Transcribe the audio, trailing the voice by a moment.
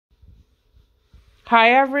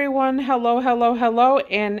Hi everyone, hello,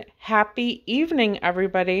 and happy evening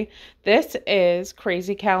everybody. This is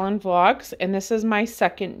Crazy Callan Vlogs, and this is my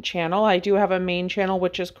second channel. I do have a main channel,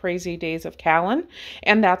 which is Crazy Days of Callan,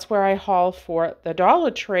 and that's where I haul for the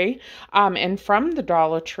Dollar Tree, and from the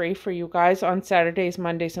Dollar Tree for you guys on Saturdays,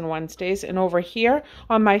 Mondays, and Wednesdays. And over here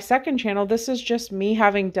on my second channel, this is just me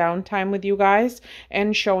having downtime with you guys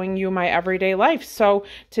and showing you my everyday life. So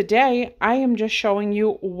today I am just showing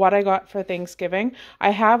you what I got for Thanksgiving.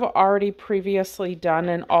 I have already previously done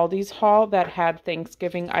an Aldi's haul that had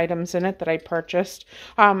Thanksgiving items in it that I purchased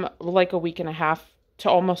like a week and a half to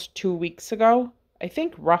almost 2 weeks ago. I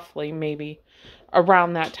think roughly maybe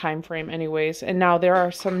around that time frame anyways. And now there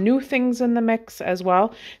are some new things in the mix as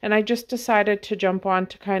well. And I just decided to jump on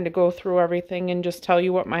to kind of go through everything and just tell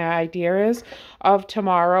you what my idea is of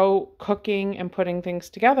tomorrow cooking and putting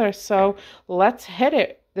things together. So let's hit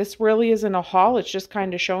it. This really isn't a haul, it's just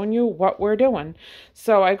kind of showing you what we're doing.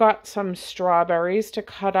 So I got some strawberries to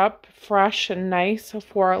cut up fresh and nice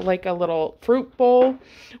for like a little fruit bowl.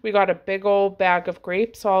 We got a big old bag of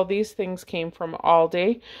grapes. All these things came from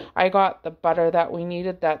Aldi. I got the butter that we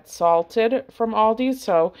needed that's salted from Aldi.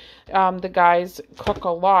 So the guys cook a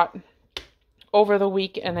lot over the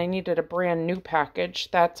week, and I needed a brand new package.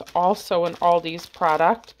 That's also an Aldi's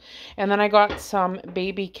product. And then I got some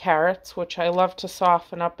baby carrots, which I love to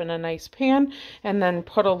soften up in a nice pan and then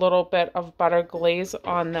put a little bit of butter glaze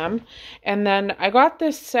on them. And then I got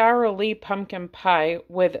this Sara Lee pumpkin pie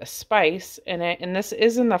with spice in it, and this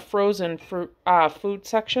is in the frozen fruit food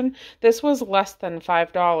section. This was less than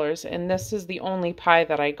 $5, and this is the only pie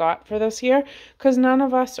that I got for this year because none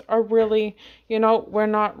of us are really, you know, we're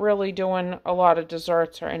not really doing a lot of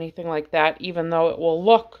desserts or anything like that, even though it will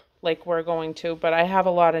look like we're going to. But I have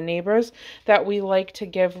a lot of neighbors that we like to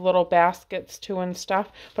give little baskets to and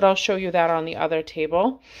stuff, but I'll show you that on the other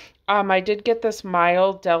table. I did get this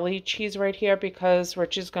mild deli cheese right here because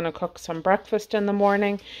Rich is going to cook some breakfast in the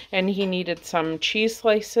morning and he needed some cheese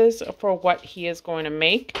slices for what he is going to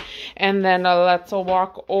make. And then let's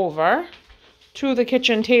walk over to the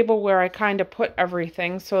kitchen table where I kind of put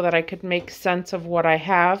everything so that I could make sense of what I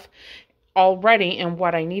have already and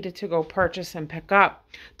what I needed to go purchase and pick up.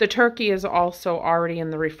 The turkey is also already in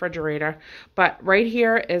the refrigerator, but right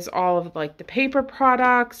here is all of like the paper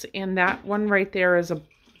products, and that one right there is a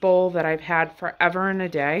bowl that I've had forever and a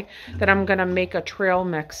day that I'm gonna make a trail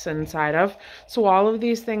mix inside of. So all of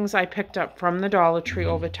these things I picked up from the Dollar Tree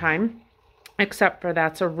over time, except for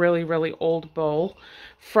that's a really old bowl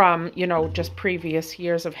from, you know, just previous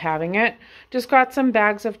years of having it. Just got some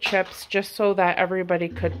bags of chips just so that everybody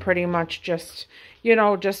could pretty much just, you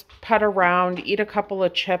know, just put around, eat a couple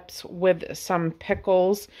of chips with some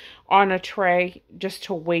pickles on a tray just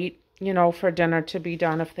to wait, you know, for dinner to be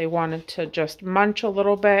done if they wanted to just munch a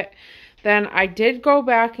little bit. Then I did go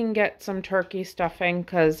back and get some turkey stuffing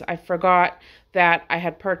because I forgot that I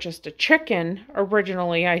had purchased a chicken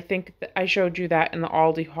originally. I think I showed you that in the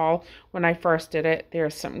Aldi haul when I first did it.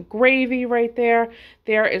 There's some gravy right there.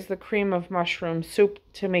 There is the cream of mushroom soup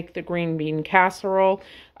to make the green bean casserole,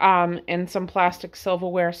 and some plastic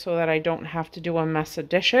silverware so that I don't have to do a mess of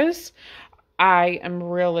dishes. I am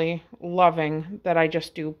really loving that I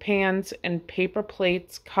just do pans and paper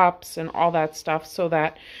plates, cups, and all that stuff so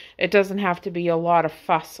that it doesn't have to be a lot of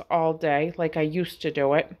fuss all day like I used to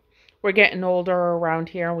do it. We're getting older around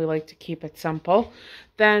here. We like to keep it simple.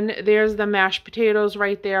 Then there's the mashed potatoes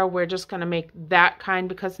right there. We're just going to make that kind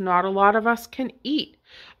because not a lot of us can eat,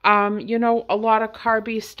 you know, a lot of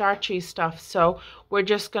carby, starchy stuff. So we're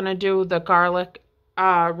just going to do the garlic,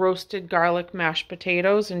 roasted garlic mashed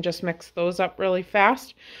potatoes and just mix those up really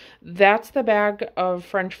fast. That's the bag of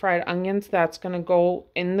French fried onions that's going to go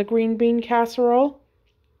in the green bean casserole.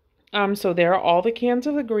 So there are all the cans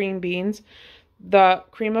of the green beans, the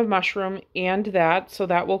cream of mushroom, and that, so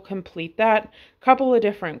that will complete that. Couple of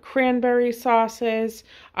different cranberry sauces.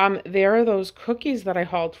 There are those cookies that I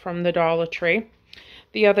hauled from the Dollar Tree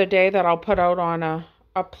the other day that I'll put out on a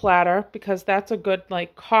platter because that's a good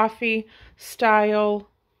like coffee style,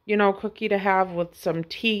 you know, cookie to have with some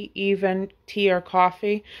tea, even tea or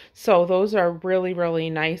coffee. So those are really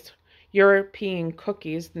nice European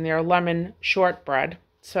cookies, and they're lemon shortbread.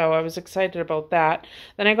 So I was excited about that.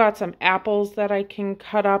 Then I got some apples that I can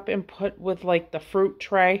cut up and put with like the fruit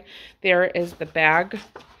tray. There is the bag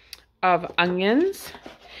of onions.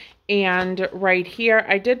 And right here,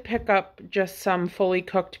 I did pick up just some fully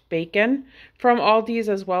cooked bacon from Aldi's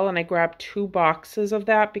as well. And I grabbed 2 boxes of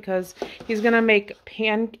that because he's going to make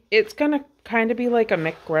it's going to kind of be like a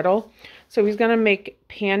McGriddle. So he's going to make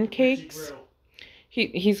pancakes.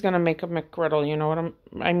 He's gonna make a McGriddle, you know what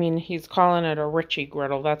I mean, he's calling it a Richie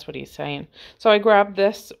griddle, that's what he's saying. So I grabbed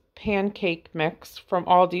this pancake mix from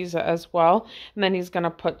Aldi's as well, and then he's gonna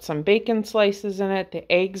put some bacon slices in it. The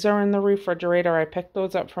eggs are in the refrigerator. I picked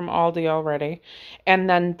those up from Aldi already. And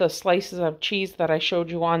then the slices of cheese that I showed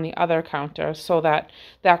you on the other counter, so that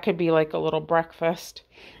could be like a little breakfast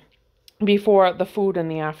before the food in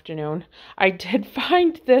the afternoon. I did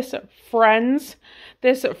find this Friends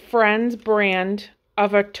brand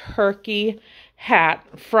of a turkey hat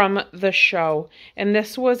from the show, and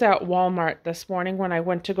this was at Walmart this morning when I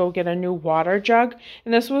went to go get a new water jug,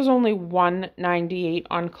 and this was only $1.98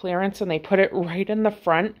 on clearance, and they put it right in the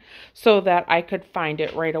front so that I could find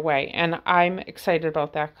it right away. And I'm excited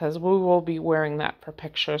about that because we will be wearing that for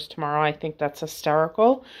pictures tomorrow. I think that's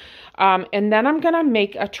hysterical. And then I'm gonna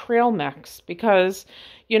make a trail mix because,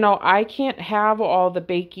 you know, I can't have all the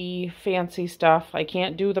bakey fancy stuff. I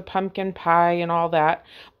can't do the pumpkin pie and all that,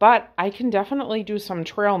 but I can definitely do some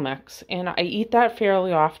trail mix, and I eat that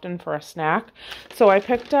fairly often for a snack. So I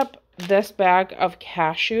picked up this bag of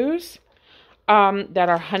cashews that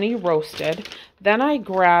are honey roasted. Then I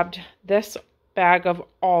grabbed this bag of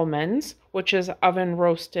almonds, which is oven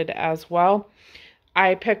roasted as well.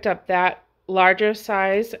 I picked up that larger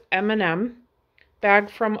size M&M bag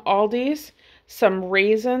from Aldi's, some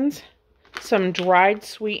raisins, some dried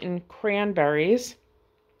sweetened cranberries,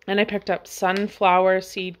 and I picked up sunflower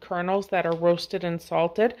seed kernels that are roasted and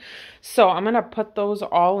salted. So I'm going to put those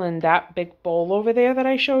all in that big bowl over there that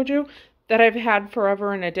I showed you that I've had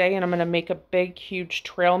forever and a day, and I'm going to make a big, huge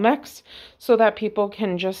trail mix so that people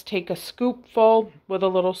can just take a scoopful with a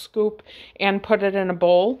little scoop and put it in a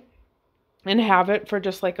bowl and have it for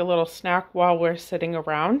just like a little snack while we're sitting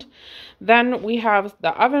around. Then we have the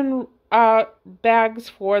oven bags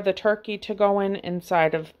for the turkey to go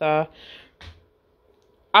inside of the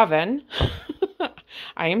oven.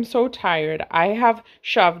 I am so tired. I have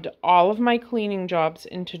shoved all of my cleaning jobs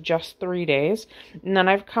into just 3 days, and then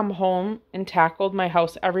I've come home and tackled my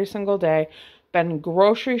house every single day. Been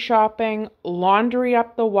grocery shopping, laundry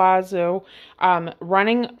up the wazoo,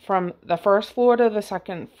 running from the first floor to the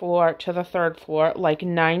second floor to the third floor like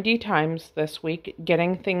 90 times this week,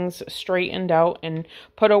 getting things straightened out and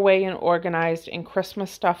put away and organized, and Christmas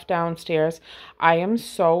stuff downstairs. I am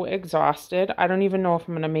so exhausted. I don't even know if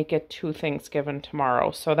I'm going to make it to Thanksgiving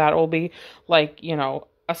tomorrow. So that will be like, you know,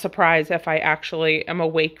 a surprise if I actually am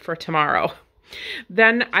awake for tomorrow.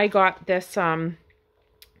 Then I got this,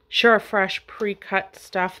 SureFresh pre-cut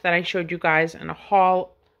stuff that I showed you guys in a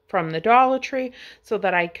haul from the Dollar Tree so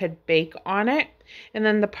that I could bake on it. And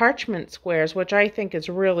then the parchment squares, which I think is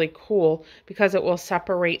really cool because it will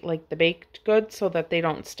separate like the baked goods so that they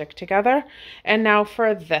don't stick together. And now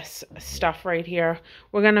for this stuff right here,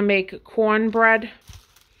 we're going to make cornbread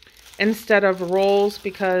instead of rolls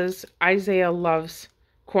because Isaiah loves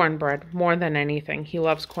cornbread more than anything. He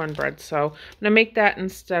loves cornbread, so I'm gonna make that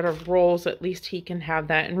instead of rolls. At least he can have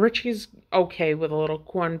that, and Richie's okay with a little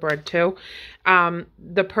cornbread too.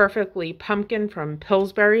 The Perfectly Pumpkin from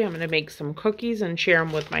Pillsbury, I'm gonna make some cookies and share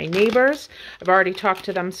them with my neighbors. I've already talked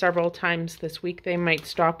to them several times this week. They might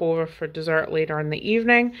stop over for dessert later in the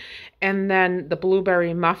evening. And then the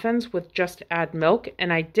blueberry muffins with Just Add Milk,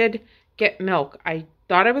 and I did get milk. I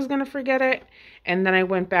thought I was gonna forget it, and then I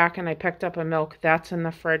went back and I picked up a milk that's in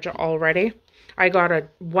the fridge already. I got a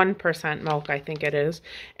 1% milk, I think it is.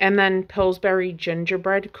 And then Pillsbury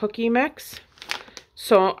gingerbread cookie mix.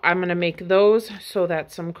 So I'm going to make those so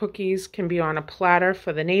that some cookies can be on a platter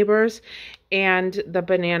for the neighbors. And the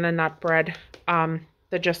banana nut bread,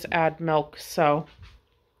 that Just Add Milk. So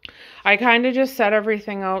I kind of just set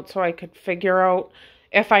everything out so I could figure out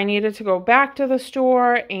if I needed to go back to the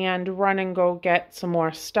store and run and go get some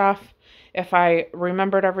more stuff, if I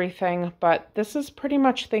remembered everything. But this is pretty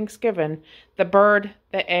much Thanksgiving. The bird,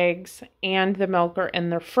 the eggs, and the milk are in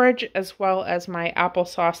the fridge, as well as my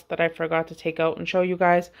applesauce that I forgot to take out and show you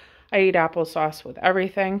guys. I eat applesauce with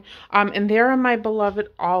everything. And there are my beloved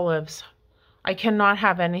olives. I cannot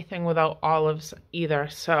have anything without olives either.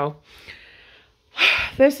 So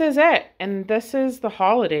this is it. And this is the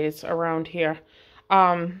holidays around here.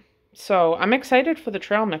 So I'm excited for the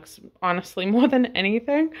trail mix, honestly, more than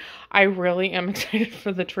anything. I really am excited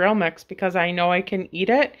for the trail mix because I know I can eat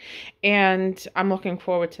it, and I'm looking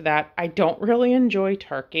forward to that. I don't really enjoy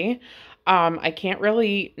turkey. I can't really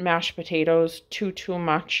eat mashed potatoes too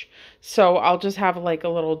much. So I'll just have like a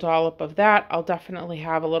little dollop of that. I'll definitely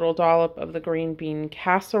have a little dollop of the green bean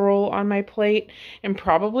casserole on my plate and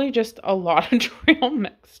probably just a lot of trail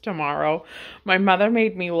mix tomorrow. My mother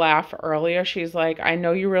made me laugh earlier. She's like, I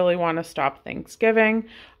know you really want to stop Thanksgiving.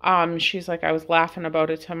 She's like, I was laughing about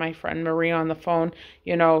it to my friend Marie on the phone.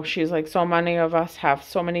 You know, she's like, so many of us have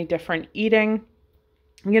so many different eating,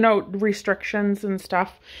 restrictions and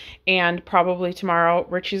stuff. And probably tomorrow,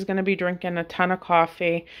 Richie's going to be drinking a ton of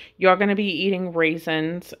coffee. You're going to be eating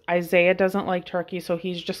raisins. Isaiah doesn't like turkey, so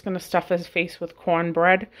he's just going to stuff his face with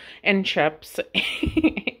cornbread and chips.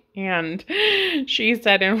 And she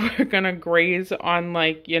said, and we're going to graze on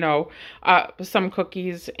like, some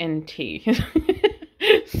cookies and tea.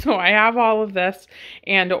 So I have all of this,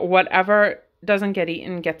 and whatever doesn't get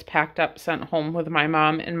eaten gets packed up, sent home with my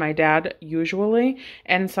mom and my dad usually,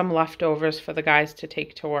 and some leftovers for the guys to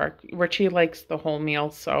take to work. Richie likes the whole meal,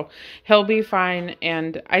 so he'll be fine,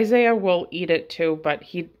 and Isaiah will eat it too, but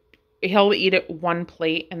he'll eat it one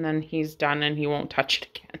plate and then he's done and he won't touch it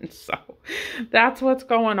again. So that's what's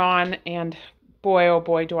going on. And boy, oh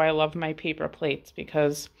boy, do I love my paper plates,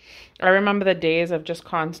 because I remember the days of just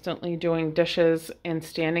constantly doing dishes and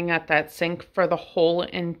standing at that sink for the whole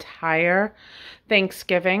entire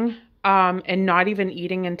Thanksgiving, and not even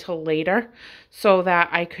eating until later so that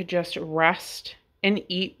I could just rest and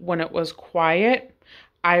eat when it was quiet.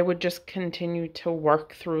 I would just continue to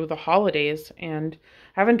work through the holidays, and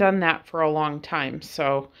I haven't done that for a long time.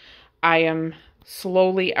 So I am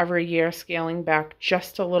slowly every year scaling back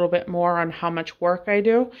just a little bit more on how much work I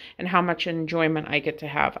do and how much enjoyment I get to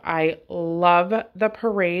have. I love the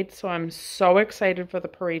parade, so I'm so excited for the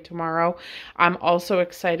parade tomorrow. I'm also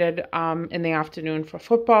excited in the afternoon for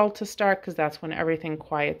football to start, because that's when everything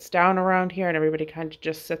quiets down around here and everybody kind of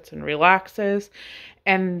just sits and relaxes.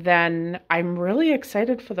 And then I'm really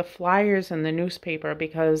excited for the flyers in the newspaper,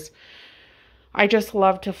 because I just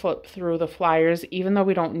love to flip through the flyers, even though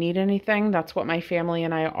we don't need anything. That's what my family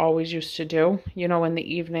and I always used to do, in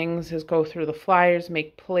the evenings, is go through the flyers,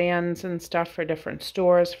 make plans and stuff for different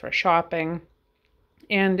stores, for shopping.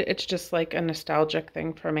 And it's just like a nostalgic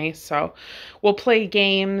thing for me. So we'll play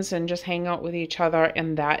games and just hang out with each other,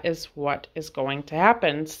 and that is what is going to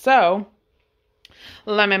happen. So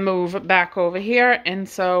let me move back over here. And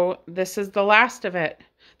so this is the last of it.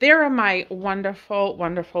 There are my wonderful,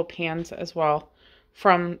 wonderful pans as well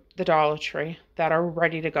from the Dollar Tree that are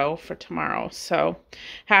ready to go for tomorrow. So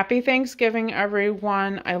happy Thanksgiving,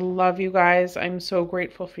 everyone. I love you guys. I'm so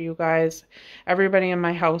grateful for you guys. Everybody in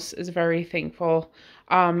my house is very thankful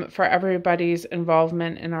for everybody's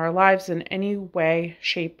involvement in our lives in any way,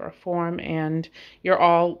 shape, or form. And you're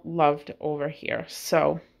all loved over here.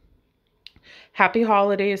 So happy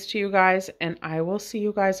holidays to you guys, and I will see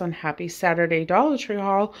you guys on Happy Saturday Dollar Tree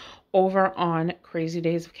haul over on Crazy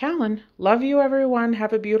Days of Callan. Love you, everyone.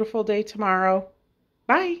 Have a beautiful day tomorrow.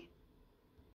 Bye.